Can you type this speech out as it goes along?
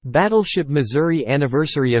Battleship Missouri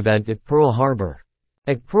Anniversary Event at Pearl Harbor.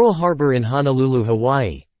 At Pearl Harbor in Honolulu,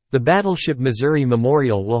 Hawaii, the Battleship Missouri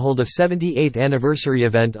Memorial will hold a 78th anniversary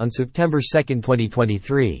event on September 2,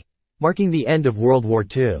 2023, marking the end of World War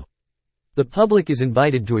II. The public is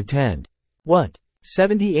invited to attend. What?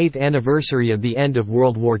 78th anniversary of the end of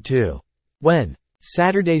World War II. When?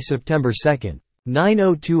 Saturday, September 2,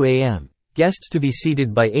 9:02 a.m. Guests to be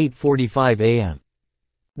seated by 8:45 a.m.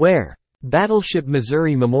 Where? Battleship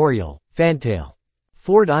Missouri Memorial, Fantail,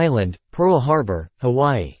 Ford Island, Pearl Harbor,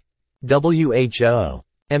 Hawaii. WHO.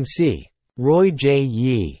 MC. Roy J.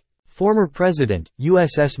 Yee. Former President,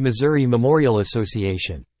 USS Missouri Memorial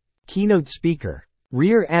Association. Keynote Speaker.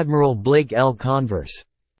 Rear Admiral Blake L. Converse.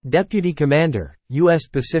 Deputy Commander, U.S.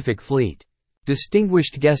 Pacific Fleet.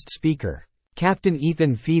 Distinguished Guest Speaker. Captain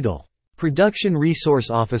Ethan Fiedel. Production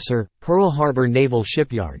Resource Officer, Pearl Harbor Naval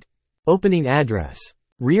Shipyard. Opening Address.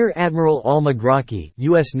 Rear Admiral Alma Graki,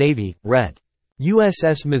 U.S. Navy, Ret.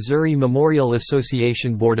 USS Missouri Memorial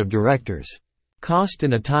Association Board of Directors. Cost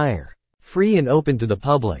and attire. Free and open to the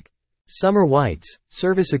public. Summer whites,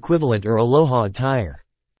 service equivalent or Aloha attire.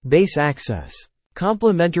 Base access.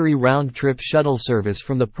 Complimentary round-trip shuttle service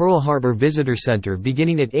from the Pearl Harbor Visitor Center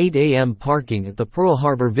beginning at 8 a.m. Parking at the Pearl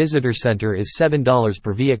Harbor Visitor Center is $7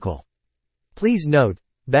 per vehicle. Please note,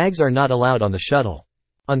 bags are not allowed on the shuttle.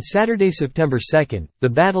 On Saturday, September 2, the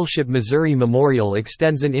Battleship Missouri Memorial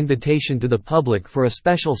extends an invitation to the public for a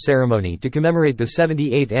special ceremony to commemorate the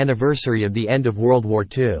 78th anniversary of the end of World War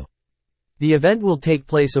II. The event will take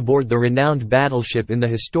place aboard the renowned battleship in the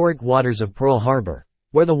historic waters of Pearl Harbor,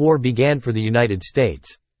 where the war began for the United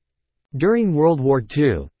States. During World War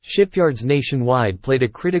II, shipyards nationwide played a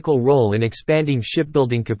critical role in expanding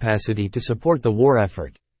shipbuilding capacity to support the war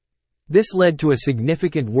effort. This led to a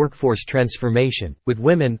significant workforce transformation, with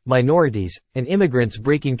women, minorities, and immigrants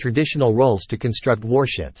breaking traditional roles to construct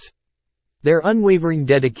warships. Their unwavering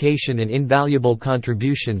dedication and invaluable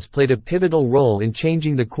contributions played a pivotal role in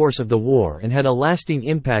changing the course of the war and had a lasting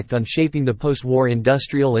impact on shaping the post-war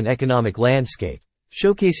industrial and economic landscape,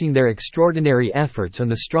 showcasing their extraordinary efforts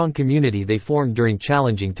and the strong community they formed during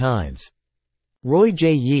challenging times. Roy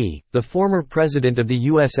J. Yee, the former president of the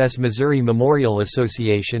USS Missouri Memorial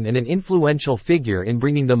Association and an influential figure in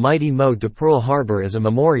bringing the mighty Mo to Pearl Harbor as a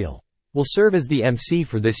memorial, will serve as the MC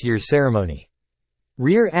for this year's ceremony.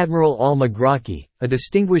 Rear Admiral Alma Graki, a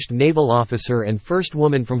distinguished naval officer and first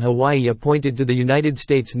woman from Hawaii appointed to the United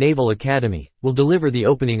States Naval Academy, will deliver the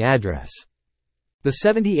opening address. The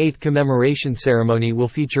 78th commemoration ceremony will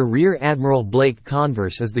feature Rear Admiral Blake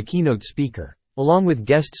Converse as the keynote speaker, along with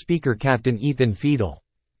guest speaker Captain Ethan Fiedel.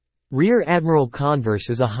 Rear Admiral Converse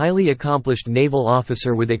is a highly accomplished naval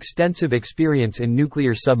officer with extensive experience in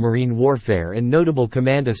nuclear submarine warfare and notable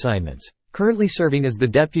command assignments, currently serving as the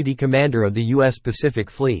Deputy Commander of the U.S. Pacific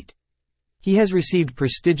Fleet. He has received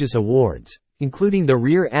prestigious awards, including the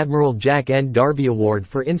Rear Admiral Jack N. Darby Award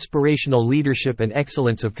for Inspirational Leadership and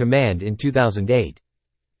Excellence of Command in 2008.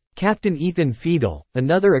 Captain Ethan Fiedel,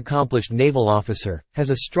 another accomplished naval officer, has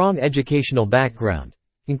a strong educational background,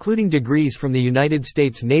 including degrees from the United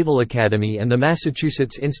States Naval Academy and the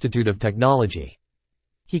Massachusetts Institute of Technology.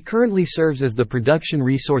 He currently serves as the Production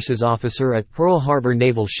Resources Officer at Pearl Harbor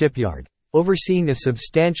Naval Shipyard, overseeing a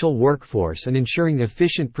substantial workforce and ensuring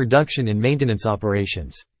efficient production and maintenance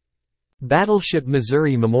operations. Battleship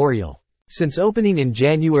Missouri Memorial. Since opening in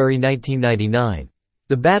January 1999,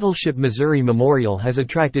 the Battleship Missouri Memorial has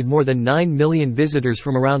attracted more than 9 million visitors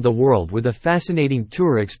from around the world with a fascinating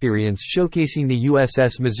tour experience showcasing the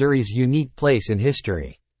USS Missouri's unique place in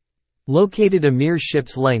history. Located a mere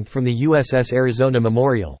ship's length from the USS Arizona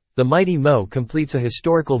Memorial, the Mighty Mo completes a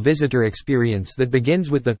historical visitor experience that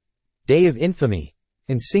begins with the Day of Infamy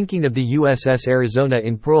and sinking of the USS Arizona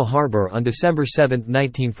in Pearl Harbor on December 7,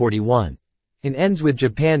 1941. And ends with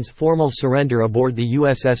Japan's formal surrender aboard the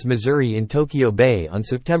USS Missouri in Tokyo Bay on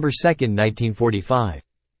September 2, 1945.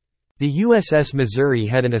 The USS Missouri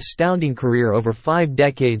had an astounding career over 5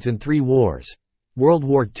 decades and 3 wars: World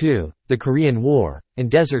War II, the Korean War,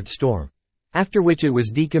 and Desert Storm, after which it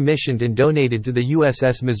was decommissioned and donated to the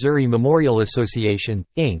USS Missouri Memorial Association,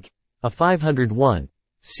 Inc., a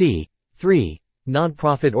 501(c)(3)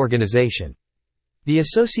 nonprofit organization. The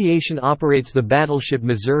association operates the Battleship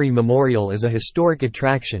Missouri Memorial as a historic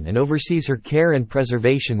attraction and oversees her care and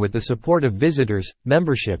preservation with the support of visitors,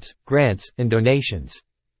 memberships, grants, and donations.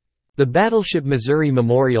 The Battleship Missouri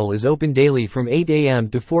Memorial is open daily from 8 a.m.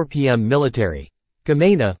 to 4 p.m. Military,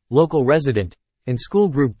 Kamehameha, local resident, and school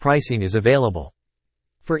group pricing is available.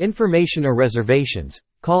 For information or reservations,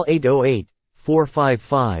 call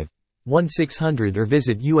 808-455-1600 or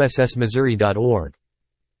visit ussmissouri.org.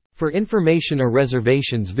 For information or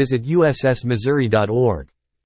reservations visit ussmissouri.org.